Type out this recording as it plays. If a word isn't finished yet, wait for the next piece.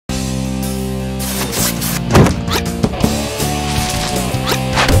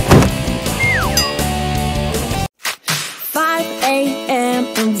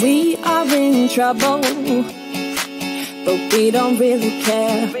trouble, but we don't really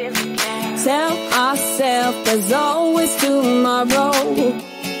care. Tell ourselves there's always tomorrow,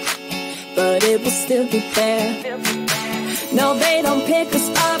 but it will still be there. No, they don't pick us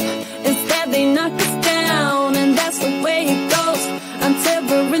up, instead they knock us down, and that's the way it goes until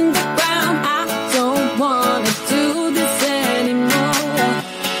we're in the ground. I don't wanna do this anymore.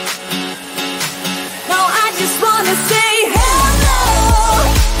 No, I just wanna say hello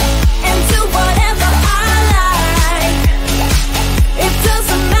and do whatever I like. It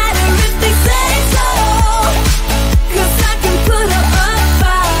doesn't matter if they say so, 'cause I can put up a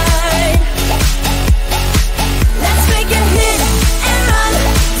fight. Let's make it hit and run,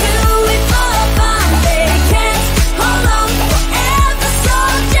 do it for fun. They can't hold on forever, so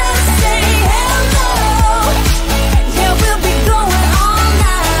just say hello. Yeah, we'll be going all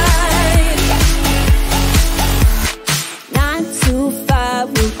night. 9 to 5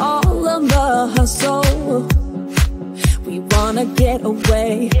 with all of the hustle. We wanna get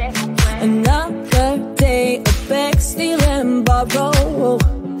away. Another day of beg, steal and borrow,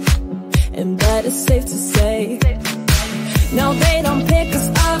 and that is safe to say. No, they don't pick us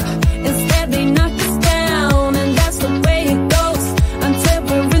up, instead they knock us down, and that's the way it goes until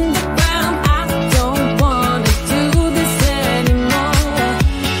we're in the ground. I don't wanna do this anymore.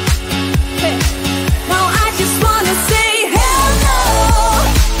 Hey. No, I just wanna say hello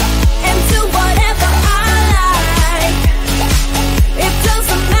and do whatever I like. It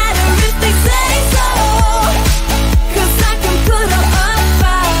doesn't matter if they say so, 'cause I can put up a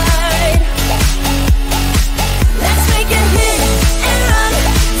fight. Let's make it hit and run,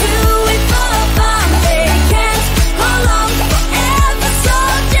 do it for fun. They can't hold on forever, so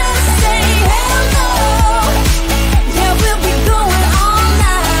just say hello. Yeah, we'll be going all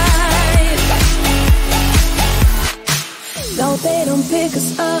night. No, they don't pick us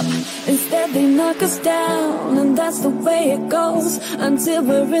up, instead they knock us down, and that's the way it goes until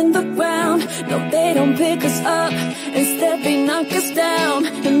we're in the ground. No, they don't pick us up, instead they knock us down,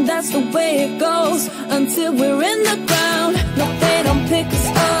 and that's the way it goes until we're in the ground. No, they don't pick us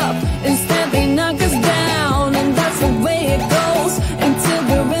up, instead they knock us down, and that's the way it goes until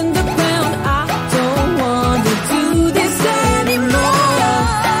we're in the ground. I don't want to do this anymore.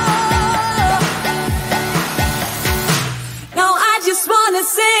 No, I just wanna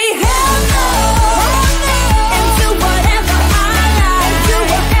say hello and do whatever I like. Do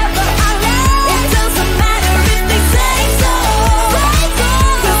whatever I like. It doesn't matter if they say so,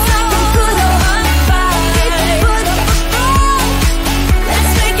 'cause I can put up a fight.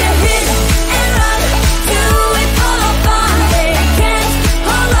 Let's make it hit and run, do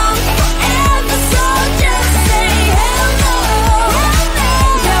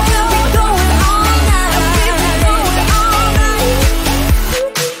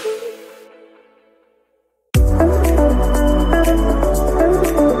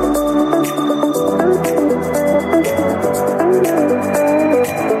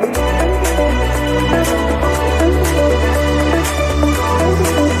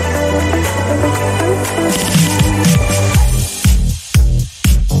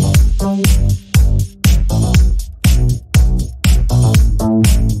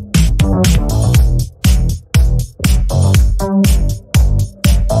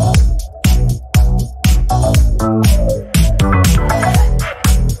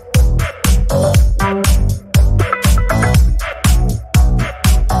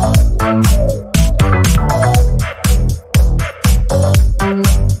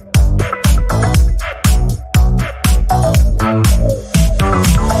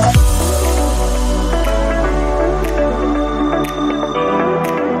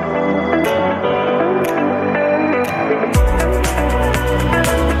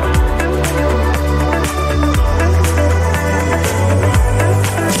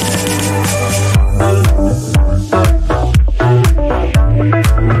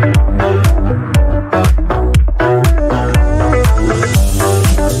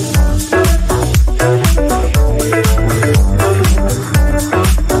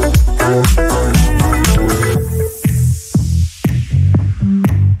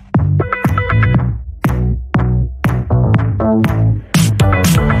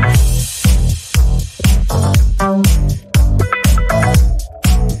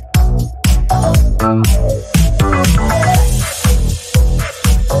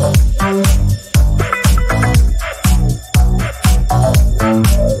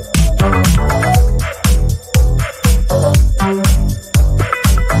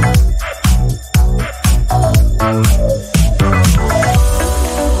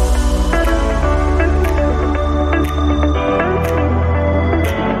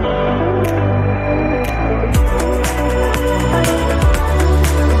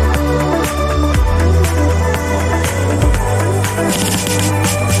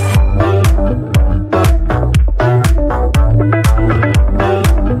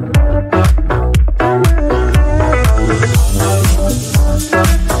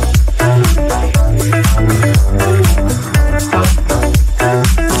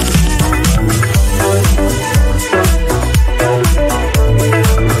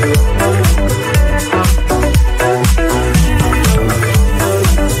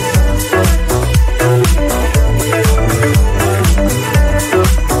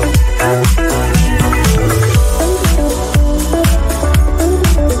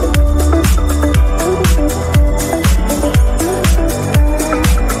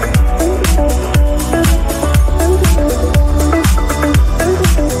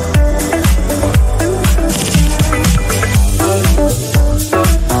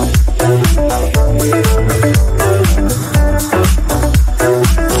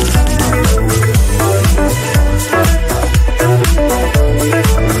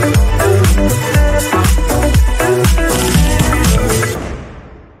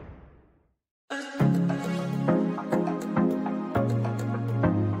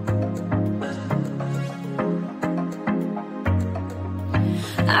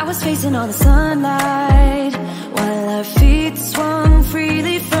was facing all the sunlight while our feet swung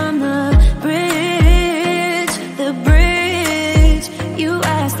freely from the bridge. The bridge. You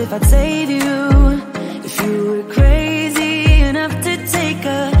asked if I'd save you, if you were crazy enough to take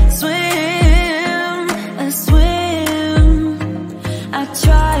a swim, a swim. I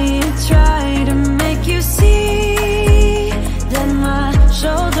try to make you see that my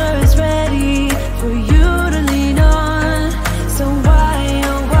shoulder is ready for you to lean on. So why,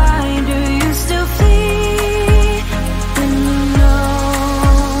 oh why do you still flee when you know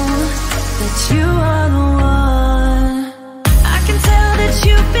that you are the one? I can tell that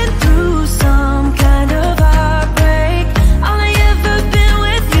you've been through some kind of heartbreak. All I ever been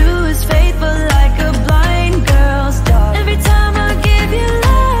with you is faithful like a blind girl's dog. Every time I give you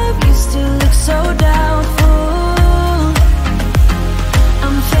love, you still look so doubtful.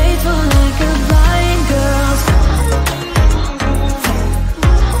 I'm faithful like a blind girl's dog.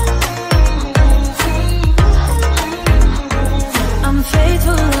 I'm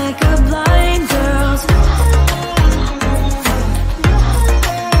faithful like a blind girl's dog.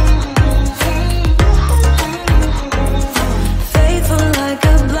 Faithful like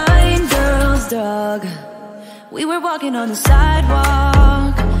a blind girl's dog. We were walking on the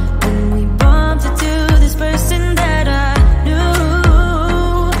sidewalk when we bumped into this person that I knew.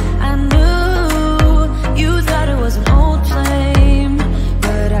 I knew you thought it was an old flame,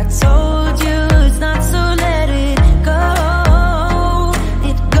 but I told you it's not, so let it go.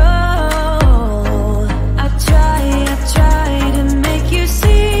 It go. I try to make you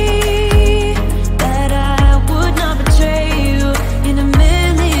see that I would not betray you in a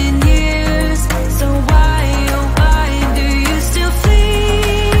million years. So why, oh why do you still flee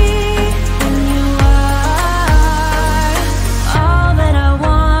when you are all that I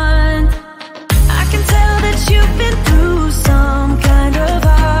want? I can tell that you've been through some kind of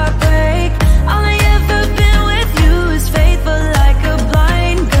heartbreak. All I ever been with you is faithful like a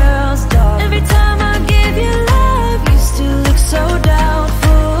blind girl's dog. Every time I give you love, you still look so doubtful.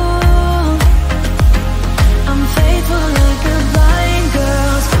 I'm faithful like a blind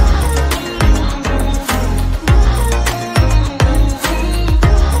girl's dog.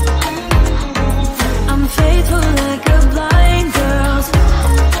 I'm faithful like a blind girl's dog.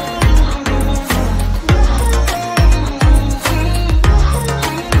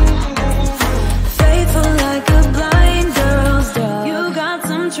 Faithful like a blind girl's dog. You got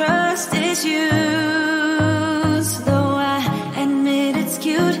some trust issues, though I admit it's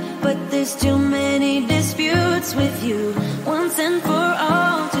cute, but there's too many disputes with you. Once and for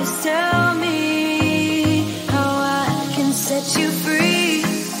all, just tell me how I can set you free.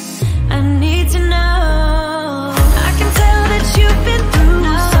 I need to know. I can tell that you've been through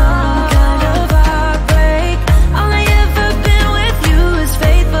some kind of heartbreak. All I ever been with you is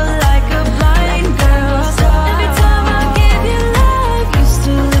faithful like a blind girl's dog. Every time I give you love, you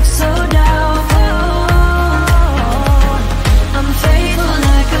still look so doubtful. I'm faithful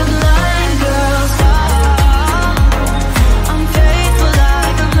like a blind girl's dog. I'm faithful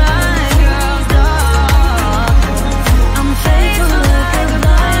like a blind girl's dog. I'm faithful like a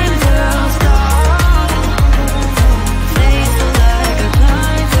blind girl's dog. Faithful like a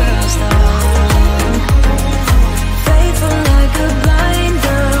blind girl's dog. Faithful like a blind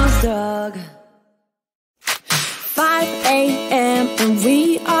girl's dog. 5 a.m. and we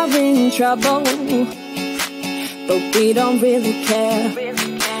are in trouble, but we don't really care.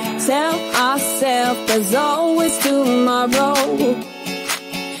 Tell ourselves there's always tomorrow,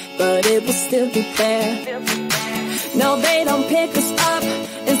 but it will still be there. No, they don't pick us up,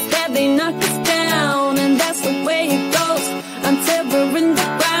 instead they knock us down, and that's the way it goes until we're in the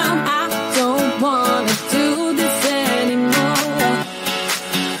ground. I don't wanna do this anymore.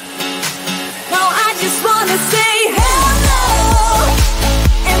 No, I just wanna say hello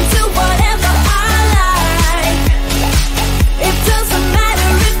and do whatever I like. It doesn't matter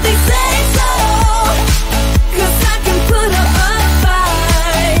if they say so, 'cause I can put up a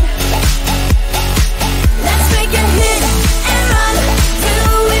fight. Let's make a hit and run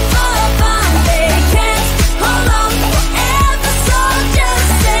till we fall apart. They can't hold on forever, so just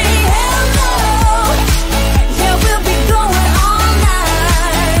say hello. Yeah, we'll be going all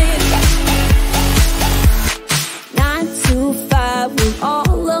night. 9 to 5, we're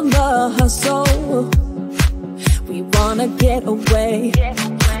all on the hustle. We wanna get away.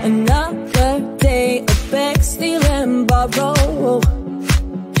 Another day of beg, steal and borrow,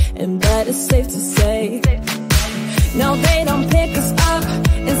 and that is safe to say. No, they don't pick us up,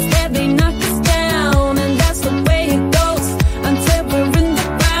 instead they knock us down, and that's the way it goes until we're in the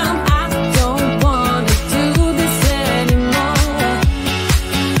ground. I don't wanna do this anymore.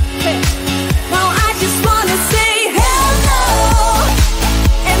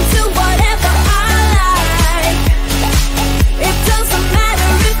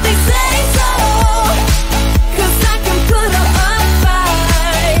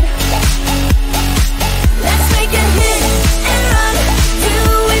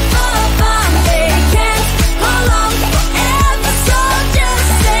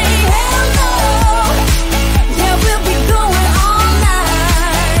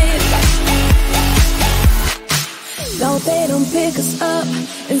 don't pick us up,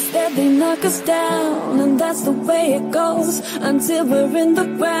 instead they knock us down. And that's the way it goes, until we're in the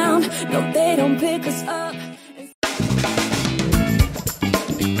ground. No, they don't pick us up.